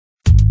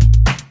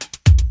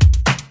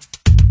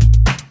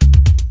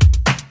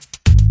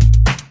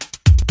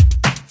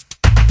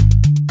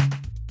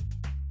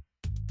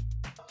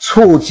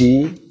触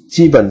击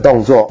基本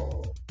动作。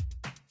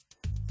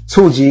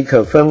触击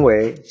可分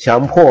为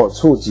强迫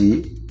触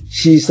击、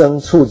牺牲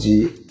触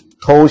击、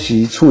偷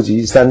袭触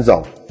击3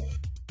种。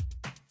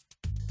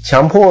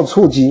强迫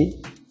触击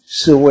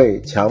是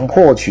为强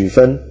迫取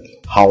分，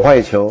好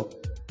坏球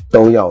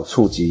都要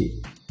触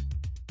及。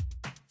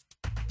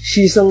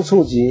牺牲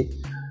触击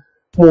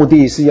目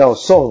的是要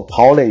送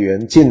跑垒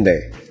员进垒，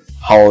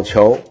好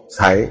球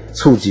才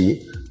触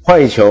及，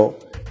坏球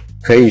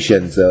可以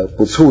选择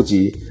不触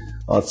及，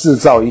制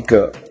造一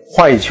个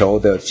坏球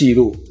的记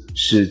录，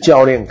使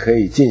教练可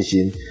以进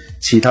行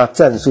其他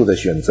战术的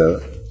选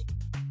择。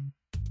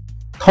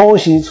偷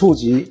袭触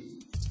击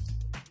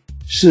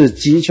是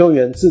击球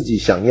员自己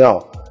想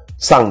要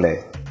上垒，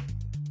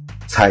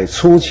采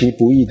出其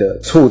不意的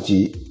触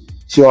击，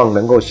希望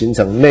能够形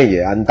成内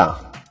野安打。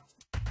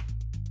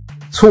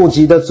触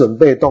击的准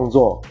备动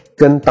作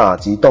跟打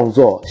击动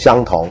作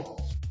相同，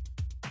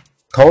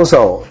投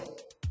手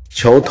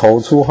球投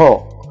出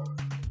后，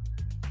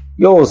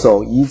右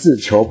手移至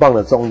球棒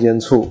的中间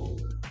处，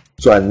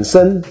转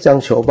身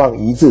将球棒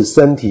移至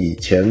身体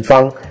前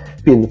方，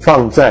并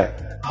放在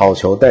好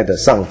球带的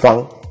上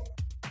方，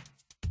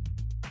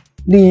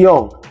利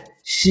用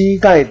膝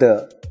盖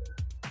的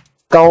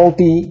高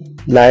低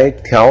来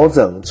调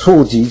整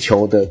触击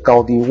球的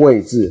高低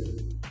位置。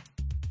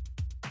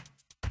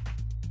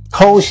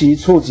偷袭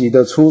触击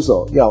的出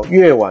手要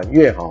越晚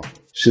越好，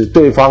使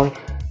对方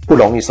不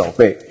容易守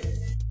备。